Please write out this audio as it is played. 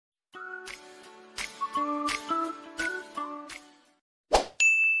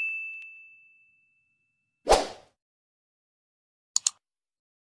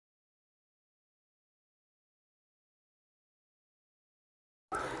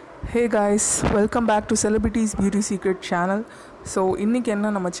Hey guys, welcome back to Celebrities Beauty Secret channel. So இன்னைக்கு என்ன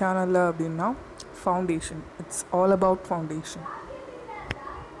நம்ம சேனல்ல அப்படினா foundation. It's all about foundation.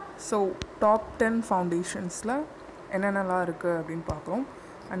 So top 10 foundationsல என்னென்னலாம் இருக்கு அப்படினு பார்ப்போம்.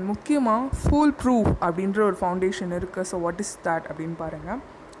 And முக்கியமா fool proof அப்படிங்கற ஒரு foundation இருக்கு. So what is that அப்படினு பாருங்க.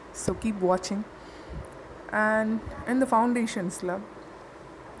 So keep watching. And in the foundationsல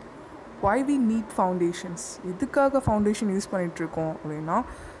why we need foundations, எதுக்காக foundation யூஸ் பண்ணிட்டு இருக்கோம் அப்படினா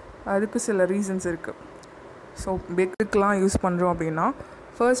அதுக்கு சில ரீசன்ஸ் இருக்குது. ஸோ பேக்குக்கெலாம் யூஸ் பண்ணுறோம் அப்படின்னா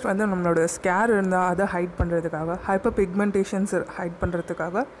ஃபர்ஸ்ட் வந்து நம்மளோட ஸ்கேர் இருந்தால் அதை ஹைட் பண்ணுறதுக்காக, ஹைப்பர் பிக்மெண்டேஷன்ஸ் ஹைட்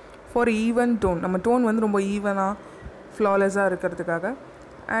பண்ணுறதுக்காக, ஃபார் ஈவன் டோன், நம்ம டோன் வந்து ரொம்ப ஈவனாக ஃப்ளாலெஸ்ஸாக இருக்கிறதுக்காக,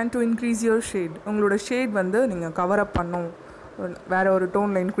 and to increase your shade, உங்களோட ஷேட் வந்து நீங்கள் கவர் அப் பண்ணணும், வேறு ஒரு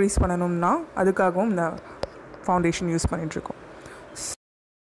டோனில் இன்க்ரீஸ் பண்ணணும்னா அதுக்காகவும் இந்த ஃபவுண்டேஷன் யூஸ் பண்ணிகிட்ருக்கோம்.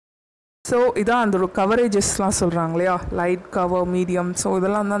 ஸோ இதான் அந்த ஒரு கவரேஜஸ்லாம் சொல்கிறாங்க இல்லையா, லைட், கவர், மீடியம். ஸோ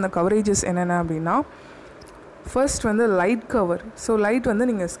இதெல்லாம் தான் அந்த கவரேஜஸ் என்னென்ன அப்படின்னா, ஃபர்ஸ்ட் வந்து லைட் கவர். ஸோ லைட் வந்து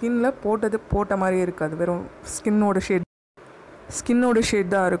நீங்கள் ஸ்கின்னில் போட்ட மாதிரியே இருக்காது, வெறும் ஸ்கின்னோட ஷேட்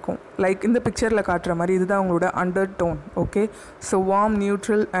தான் இருக்கும். லைக் இந்த பிக்சரில் காட்டுற மாதிரி இதுதான் உங்களோட under tone. Okay, so warm,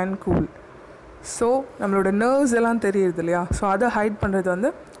 neutral and cool. So நம்மளோட நர்வ்ஸ் எல்லாம் தெரியுது இல்லையா, ஸோ அதை ஹைட் பண்ணுறது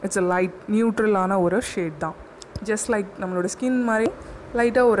வந்து இட்ஸ் அ லைட் நியூட்ரலான ஒரு ஷேட் தான். ஜஸ்ட் லைக் நம்மளோட ஸ்கின் மாதிரி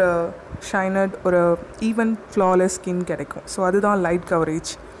லைட்டாக ஒரு ஷைனட், ஒரு ஈவன் ஃப்ளாலெஸ் ஸ்கின் கிடைக்கும். ஸோ அதுதான் லைட்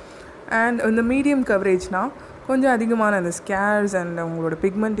கவரேஜ். அண்ட் இந்த மீடியம் கவரேஜ்னால் கொஞ்சம் அதிகமான அந்த ஸ்கேர்ஸ் அண்ட் உங்களோட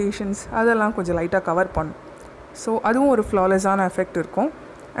பிக்மெண்டேஷன்ஸ் அதெல்லாம் கொஞ்சம் லைட்டாக கவர் பண்ணும். ஸோ அதுவும் ஒரு ஃப்ளாலெஸ்ஸான எஃபெக்ட் இருக்கும்.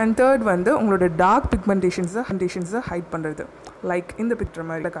 அண்ட் தேர்ட் வந்து உங்களோட டார்க் பிக்மெண்டேஷன்ஸை ஹைட் பண்ணுறது, லைக் இந்த பிக்சர்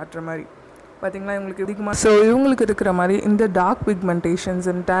மாதிரி காட்டுற மாதிரி பார்த்திங்களா, இவங்களுக்கு அதிகமாக. ஸோ இவங்களுக்கு இருக்கிற மாதிரி இந்த டார்க் பிக்மெண்டேஷன்ஸ்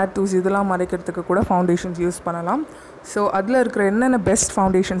அண்ட் டேட்டூஸ் இதெல்லாம் மறைக்கிறதுக்கு கூட ஃபவுண்டேஷன்ஸ் யூஸ் பண்ணலாம். ஸோ அதில் இருக்கிற என்னென்ன பெஸ்ட்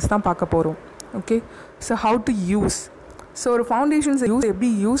ஃபவுண்டேஷன்ஸ் தான் பார்க்க போகிறோம். Okay, so how to use. So ஒரு ஃபவுண்டேஷன்ஸை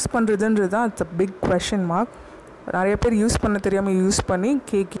எப்படி யூஸ் பண்ணுறதுன்றது தான் it's a big question mark. நிறைய பேர் யூஸ் பண்ண தெரியாமல் யூஸ் பண்ணி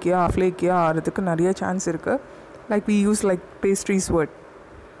ஃப்ளேக்கியாக ஆகிறதுக்கு நிறைய சான்ஸ் இருக்குது. Like we use like pastries word.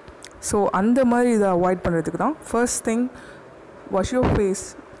 So அந்த மாதிரி இதை அவாய்ட் பண்ணுறதுக்கு தான் first thing, wash your face.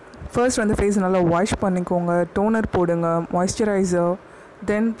 First வந்து ஃபேஸ் நல்லா வாஷ் பண்ணிக்கோங்க, டோனர் போடுங்க, மாய்ஸ்சரைசர்,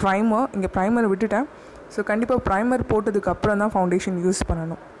 தென் ப்ரைமர். இங்கே ப்ரைமரை விட்டுட்டேன். ஸோ கண்டிப்பாக ப்ரைமர் போட்டதுக்கப்புறம் தான் ஃபவுண்டேஷன் யூஸ்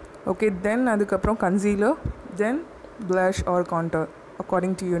பண்ணணும். ஓகே, தென் அதுக்கப்புறம் concealer, then plus R contour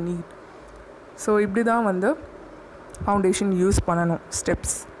according to your NEET. So இப்படி தான் வந்து ஃபவுண்டேஷன் யூஸ் பண்ணணும்,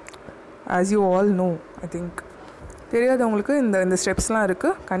 steps. As you all know, I think தெரியாதவங்களுக்கு இந்த ஸ்டெப்ஸ்லாம்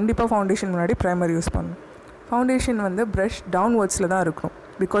இருக்குது. கண்டிப்பாக ஃபவுண்டேஷன் முன்னாடி ப்ரைமர் யூஸ் பண்ணணும். ஃபவுண்டேஷன் வந்து ப்ரஷ் டவுன்வர்ட்ஸில் தான் இருக்கணும்,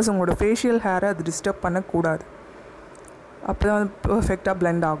 பிகாஸ் உங்களோட ஃபேஷியல் ஹேரை அது டிஸ்டர்ப் பண்ணக்கூடாது. அப்போ தான் பர்ஃபெக்டாக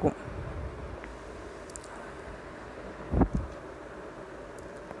பிளெண்ட் ஆகும்.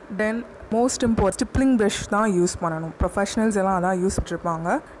 தென் மோஸ்ட் ஸ்டிப்ளிங் ப்ரஷ் தான் யூஸ் பண்ணணும். ப்ரொஃபஷனல்ஸ் எல்லாம் அதான் யூஸ் பண்ணிருப்பாங்க.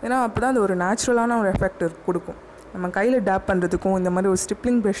 ஏன்னா அப்போ தான் அது ஒரு நேச்சுரலான ஒரு எஃபெக்ட் கொடுக்கும். நம்ம கையில் டேப் பண்ணுறதுக்கும் இந்த மாதிரி ஒரு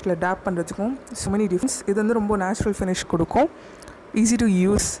ஸ்டிப்ளிங் ப்ரஷில் டேப் பண்ணுறதுக்கும் ஸோ மெனி டிஃப்ரென்ஸ். இது வந்து ரொம்ப நேச்சுரல் ஃபினிஷ் கொடுக்கும், ஈஸி டு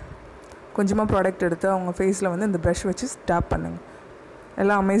யூஸ். கொஞ்சமாக ப்ராடக்ட் எடுத்து அவங்க ஃபேஸில் வந்து இந்த ப்ரஷ் வச்சு டேப் பண்ணுங்கள்.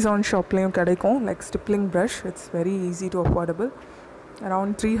 எல்லாம் அமேசான் ஷாப்லேயும் கிடைக்கும், like stippling brush. It's very easy to affordable.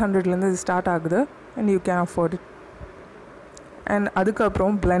 Around 300லேருந்து இது ஸ்டார்ட் ஆகுது and you can afford it. And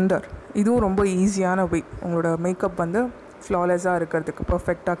அதுக்கப்புறம் பிளெண்டர். இதுவும் ரொம்ப ஈஸியான வே உங்களோட மேக்கப் வந்து ஃப்ளாலெஸ்ஸாக இருக்கிறதுக்கு,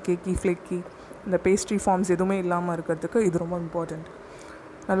 பர்ஃபெக்டாக ஃப்ளேக்கி இந்த பேஸ்ட்ரி ஃபார்ம்ஸ் எதுவுமே இல்லாமல் இருக்கிறதுக்கு இது ரொம்ப இம்பார்ட்டண்ட்.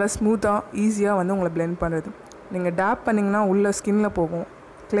 நல்லா ஸ்மூத்தாக ஈஸியாக வந்து உங்களை பிளெண்ட் பண்ணுறது. நீங்கள் டேப் பண்ணிங்கன்னா உள்ளே ஸ்கின்னில் போகும்,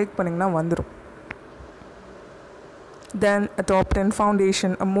 கிளிக் பண்ணிங்கன்னா வந்துடும். Then a top 10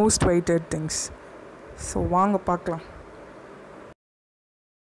 foundation, a most weighted things. So வாங்க பார்க்கலாம்.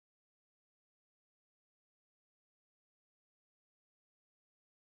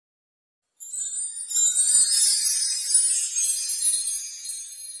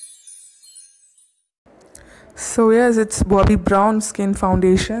 So yes, it's Bobbi Brown Skin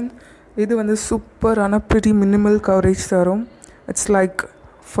Foundation. இது வந்து சூப்பரான pretty minimal coverage தரும். It's like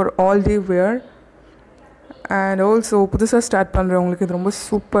for all day wear. And also புதுசாக ஸ்டார்ட் பண்ணுறவங்களுக்கு இது ரொம்ப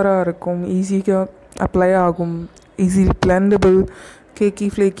சூப்பராக இருக்கும். ஈஸியாக அப்ளை ஆகும், ஈஸி பிளெண்டபிள்,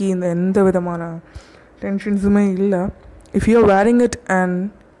 ஃப்ளேக்கி இந்த எந்த விதமான டென்ஷன்ஸுமே இல்லை. If you are wearing it and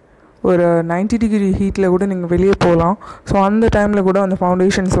ஒரு 90 டிகிரி ஹீட்டில் கூட நீங்கள் வெளியே போகலாம். ஸோ அந்த டைமில் கூட அந்த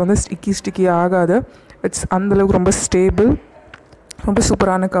ஃபவுண்டேஷன்ஸ் வந்து ஸ்டிக்கி ஆகாது. இட்ஸ் அந்தளவுக்கு ரொம்ப ஸ்டேபிள், ரொம்ப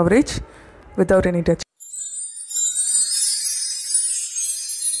சூப்பரான coverage without any touch.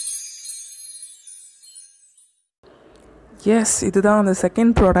 S, இதுதான் அந்த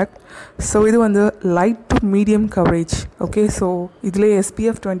செகண்ட் ப்ராடக்ட். ஸோ இது வந்து light to medium coverage. Okay, so இதில்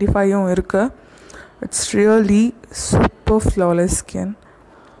SPF 25 இருக்குது. It's really super flawless skin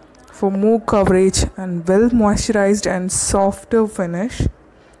for more coverage and well moisturized and softer finish.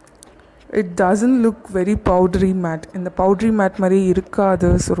 it doesn't look very powdery matte. In the powdery matte மாதிரி இருக்காது.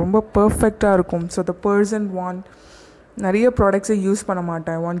 So ரொம்ப பர்ஃபெக்டாக இருக்கும். So the person want நிறைய ப்ராடக்ட்ஸை use பண்ண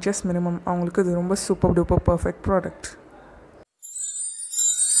மாட்டேன், ஒன் ஜஸ்ட் மினிமம், அவங்களுக்கு இது ரொம்ப super duper perfect product.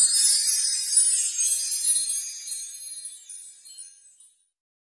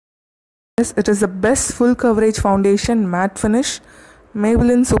 Yes, it is the best full coverage foundation matte finish,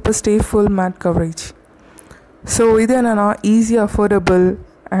 Maybelline Super Stay Full Matte Coverage. So இது என்னென்னா easy affordable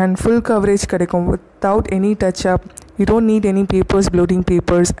and full coverage கிடைக்கும் without any touch up. You don't need any papers, bloating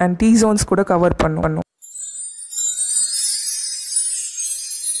papers, and T-zones கூட cover பண்ணும்.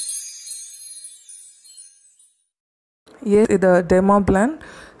 Yes, இது Dermablend.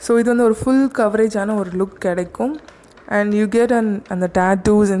 So இது வந்து ஒரு full கவரேஜான ஒரு லுக் கிடைக்கும். அண்ட் யூ கெட் அந்த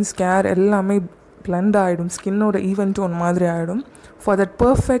டேட்டூஸ் அண்ட் ஸ்கேர் எல்லாமே பிளெண்ட் ஆகிடும், ஸ்கின்னோட ஈவன் டோன் மாதிரி ஆகிடும். ஃபார் தட்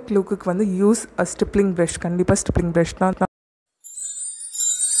பர்ஃபெக்ட் லுக்குக்கு வந்து யூஸ் அ ஸ்டிப்ளிங் ப்ரஷ். கண்டிப்பாக ஸ்டிப்ளிங் ப்ரஷ் தான்.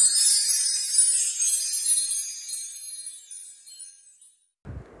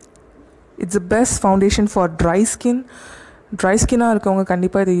 It's the best foundation for dry skin. Try ஸ்கின்னாக இருக்கவங்க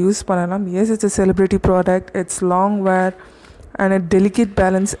கண்டிப்பாக இதை யூஸ் பண்ணலாம். S, it's a celebrity product. It's long where and a delicate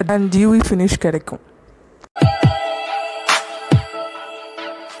balance and dewy finish கிடைக்கும்.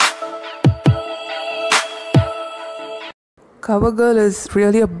 CoverGirl is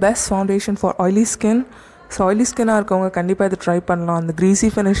really a best foundation for oily skin. So oily ஸ்கின்னாக இருக்கவங்க கண்டிப்பாக இதை try பண்ணலாம். அந்த க்ரீஸி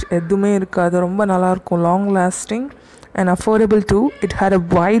ஃபினிஷ் எதுவுமே இருக்காது, ரொம்ப நல்லாயிருக்கும், long lasting and affordable too. It had a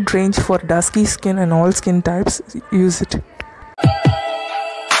wide range for dusky skin and all skin types. Use it.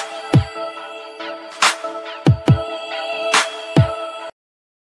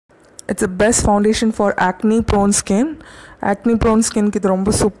 It's the best foundation for acne prone skin. Acne prone skin ki இது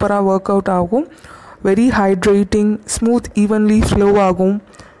ரொம்ப சூப்பராக work out ஆகும். Very hydrating, smooth evenly flow ஆகும்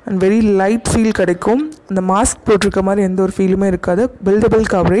and very light feel கிடைக்கும். இந்த mask போட்டிருக்க மாதிரி எந்த ஒரு ஃபீலுமே இருக்காது. Buildable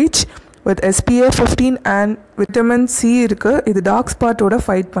coverage with SPF 15 and vitamin C இருக்குது. இது டார்க் ஸ்பாட்டோட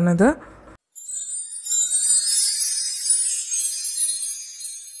ஃபைட் பண்ணுது.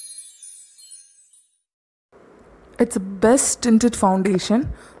 It's best tinted foundation.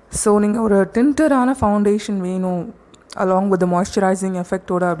 So நீங்கள் ஒரு டிண்டடான ஃபவுண்டேஷன் வேணும் along with the moisturizing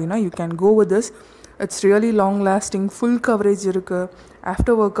effectோட அப்படின்னா you can go with this. It's really long lasting, full coverage இருக்குது.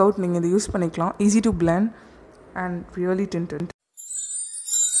 After workout நீங்கள் இதை யூஸ் பண்ணிக்கலாம். Easy to blend and really tinted.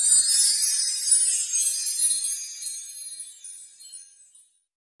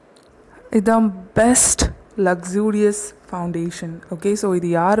 இதுதான் best luxurious foundation. Okay, so இது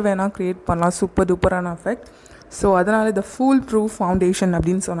யார் வேணால் க்ரியேட் பண்ணலாம், சூப்பர் டூப்பரான எஃபெக்ட். ஸோ அதனால் இது ஃபுல் ப்ரூஃப் ஃபவுண்டேஷன்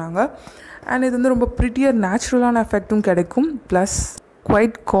அப்படின்னு சொன்னாங்க. அண்ட் இது வந்து ரொம்ப ப்ரிட்டியர் நேச்சுரலான எஃபெக்ட்டும் கிடைக்கும். Plus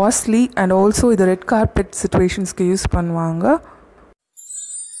quite costly and also இது ரெட் கார்பெட் சிச்சுவேஷன்ஸ்க்கு யூஸ் பண்ணுவாங்க.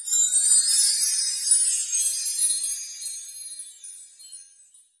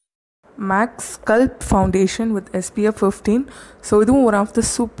 Maths sculpt foundation with SPF 15. So இதுவும் ஒரு ஆஃப் த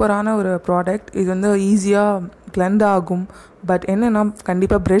சூப்பரான ஒரு ப்ராடக்ட். இது வந்து ஈஸியாக பிளெண்ட் ஆகும். பட் என்னென்னா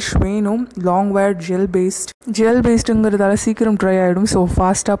கண்டிப்பாக ப்ரஷ் வேணும். லாங் வேர் ஜெல் பேஸ்டுங்கிறதால சீக்கிரம் ட்ரை ஆகிடும். ஸோ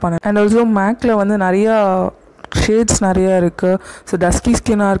ஃபாஸ்ட்டாக பண்ண. அண்ட் ஆல்சோ மேக்கில் வந்து நிறையா ஷேட்ஸ் நிறையா இருக்குது. ஸோ டஸ்கி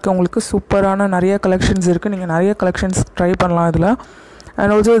ஸ்கின்னாக இருக்கவங்களுக்கு சூப்பரான நிறைய கலெக்ஷன்ஸ் இருக்குது. நீங்கள் நிறைய கலெக்ஷன்ஸ் ட்ரை பண்ணலாம் இதில்.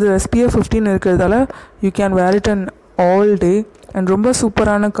 அண்ட் ஆல்சோ இது SPF 15 இருக்கிறதால you can where it and all day. And ரொம்ப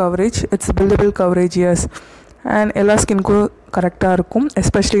சூப்பரான coverage. It's buildable coverage, S. And எல்லா ஸ்கின்க்கும் கரெக்டாக இருக்கும்,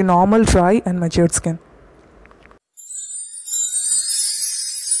 especially normal, try and matured skin.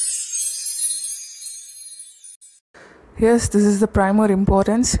 S, this is the primer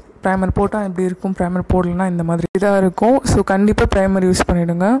importance. Primer போட்டால் எப்படி இருக்கும், ப்ரைமர் போடலன்னா இந்த மாதிரி இதாக இருக்கும். ஸோ கண்டிப்பாக ப்ரைமர் யூஸ்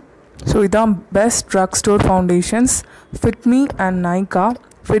பண்ணிவிடுங்க. ஸோ இதான் best drug store foundations, Fit Me and Nykaa.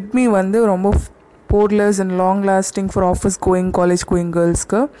 Fit Me வந்து ரொம்ப போர்ட்லெஸ் and long lasting for office going, college going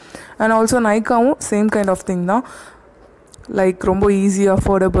கேர்ள்ஸ்க்கு. And also நைக்காவும் same kind of thing தான். லைக் ரொம்ப ஈஸி,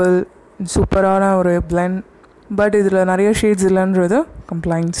 அஃபோர்டபுள், சூப்பரான ஒரு பிளெண்ட். பட் இதில் நிறைய ஷேட்ஸ் இல்லைன்றது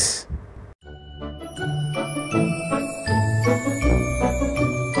கம்ப்ளைண்ட்ஸ்.